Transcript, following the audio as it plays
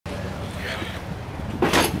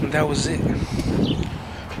And that was it.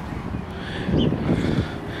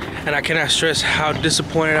 And I cannot stress how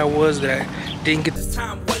disappointed I was that I didn't get this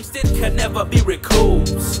time wasted. Can never be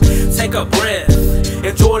recouped. Take a breath,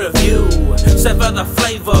 enjoy the view, savor the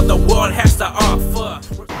flavor the world has to offer.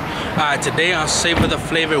 Alright, today on Savor the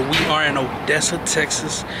Flavor, we are in Odessa,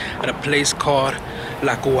 Texas, at a place called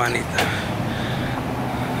La Cubanita.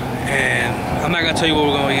 And I'm not gonna tell you what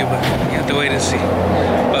we're gonna eat, but you have to wait and see.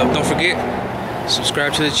 But don't forget,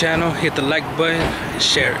 subscribe to the channel, hit the like button, and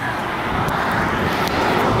share it.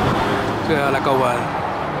 La Cubana.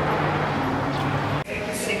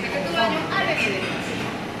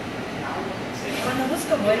 Cuando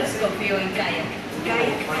busco vuelos, confío en Kayak.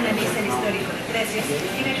 Kayak analiza el histórico de precios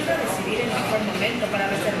y me ayuda a decidir el mejor momento para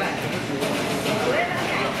reservar. Prueba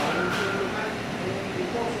Kayak.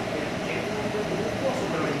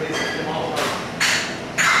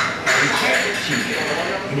 Chile,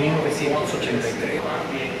 1983.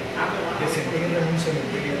 Desempeña en un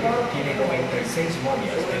cementerio que tiene 96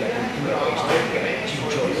 momias de la cultura histórica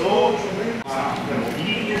Chinchorro.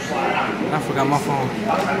 I forgot my phone.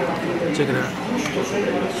 Check it out.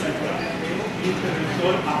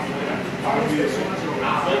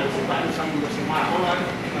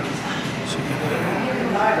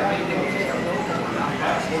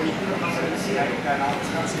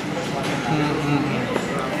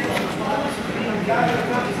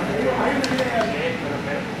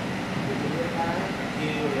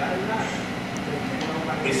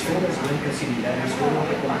 Esferas blancas similares fueron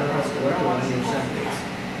encontradas 4 años antes,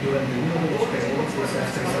 durante uno de los peores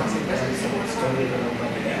desastres ambientales en la historia de la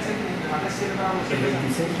humanidad. El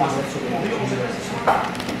 26 de marzo de 2060,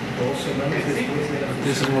 2 semanas después de la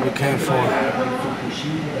This is what we came for.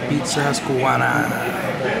 Pizza Cubana.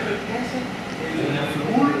 Una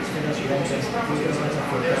flota de esferas blancas fue grabada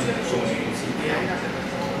flotando sobre el sitio.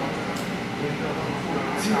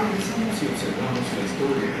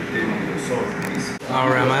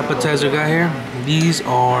 Alright, my appetizer got here. These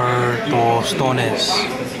are tostones.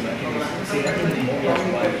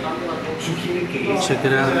 Check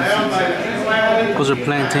it out. Those are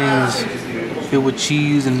plantains filled with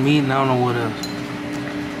cheese and meat, and I don't know what else.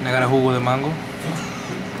 And I got a jugo de mango.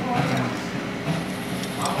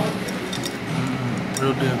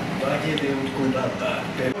 Real deal.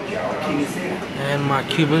 And my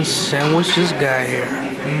Cuban sandwich just got here.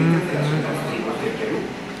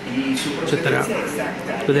 Check that out.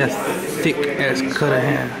 Look at that thick ass cut of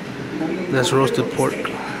ham. That's roasted pork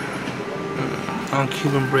on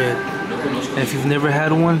Cuban bread. And if you've never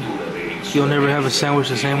had one, you'll never have a sandwich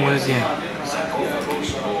the same way again.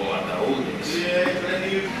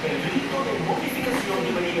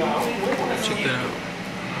 Check that out.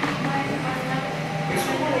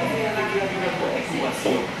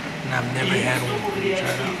 And I've never had one. Try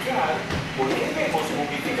it out.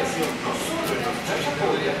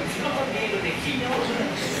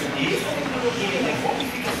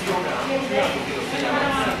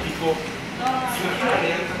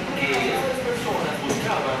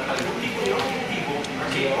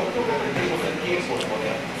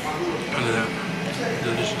 Look at that.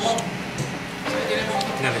 Delicious.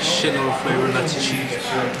 Got a shitload of flavor, lots of cheese.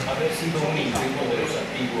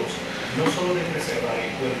 No solo de preservar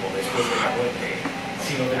el cuerpo después de la muerte,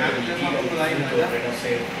 sino de permitir al difunto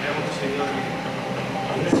renacer.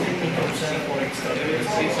 Una técnica usada por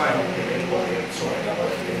extraterrestres para obtener poder sobre la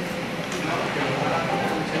muerte.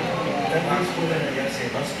 Tal vez puedan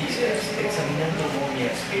hallarse más pistas examinando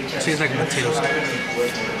momias hechas no solo con el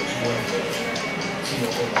cuerpo de los muertos,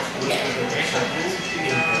 sino con los cuerpos de personas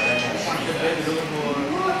enterradas.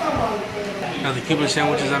 Now the Cuban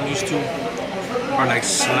sandwiches I'm used to are like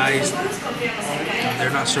sliced.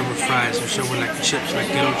 They're not served with fries. They're served with like chips, like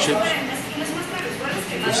ghetto chips.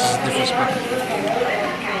 This is a different spot.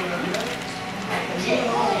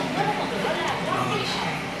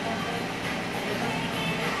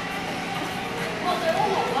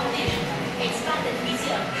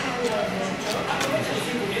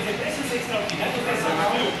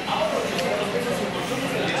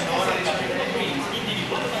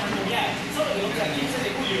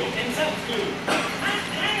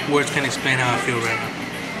 Words can't explain how I feel right now.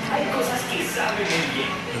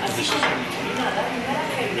 Look delicious.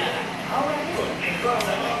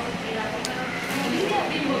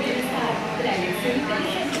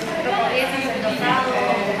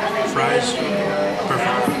 Fries,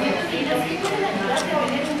 perfect.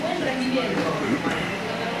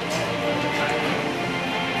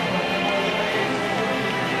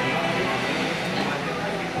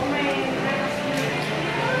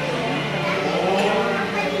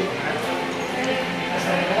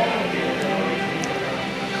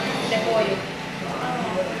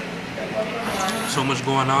 So much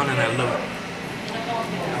going on, and I love it.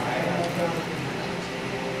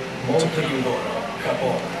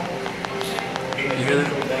 You hear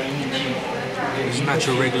that? It's not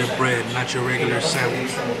your regular bread, not your regular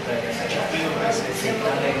sandwich.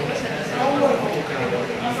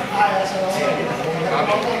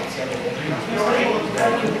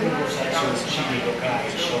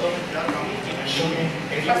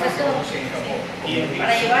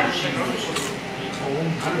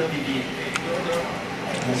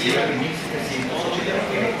 Murió en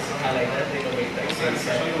 1783 a la edad de 96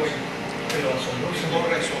 años, pero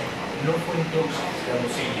asombrosamente no fue entonces cuando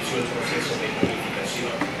se inició el proceso de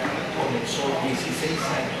purificación. Comenzó 16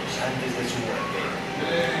 años antes de su muerte.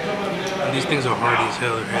 These things are hardy as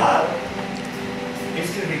hell.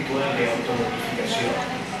 Este ritual de automodificación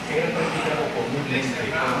era practicado comúnmente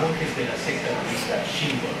por monjes de la secta budista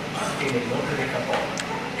Shingon en el norte de Japón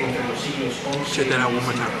entre los siglos XI Check that out one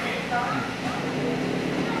more time.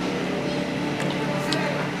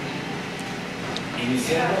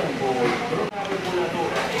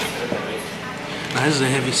 Now this is a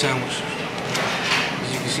heavy sandwich.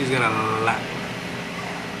 As you can see, it's got a lot.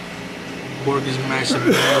 Pork is mashed and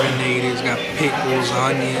marinated. It's got pickles,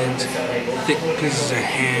 onions, thick pieces of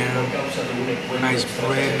ham, nice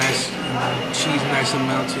bread, nice cheese, nice and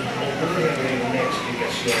melted.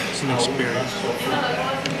 It's an experience.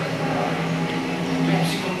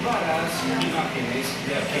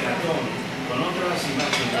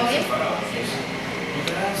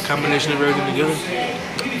 Combination of everything together,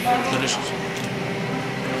 delicious.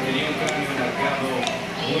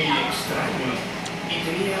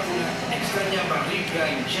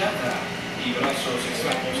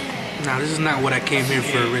 Now this is not what I came here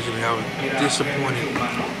for originally. I was disappointed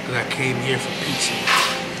because I came here for pizza.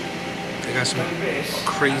 They got some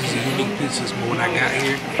crazy unique pizzas, but when I got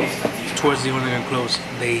here, towards the end when they're gonna close,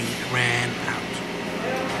 they ran out.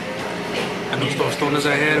 And those tostones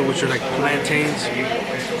I had, which are like plantain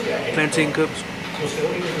cups,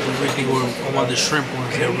 originally were one of the shrimp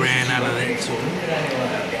ones. They ran out of that too.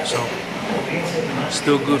 So,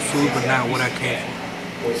 still good food, but not what I came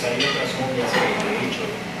for.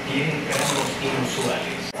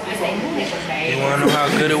 You wanna know how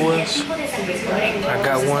good it was? I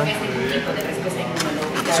got one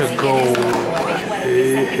to go.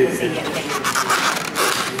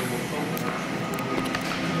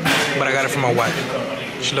 But I got it from my wife.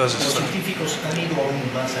 She loves this stuff.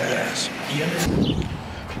 Yes.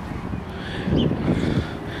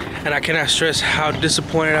 And I cannot stress how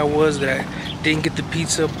disappointed I was that I didn't get the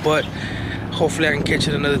pizza, but hopefully I can catch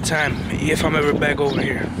it another time if I'm ever back over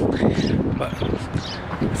here. But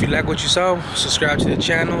if you like what you saw, subscribe to the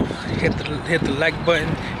channel, hit the like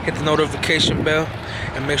button, hit the notification bell,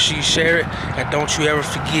 and make sure you share it. And don't you ever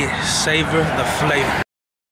forget, savor the flavor.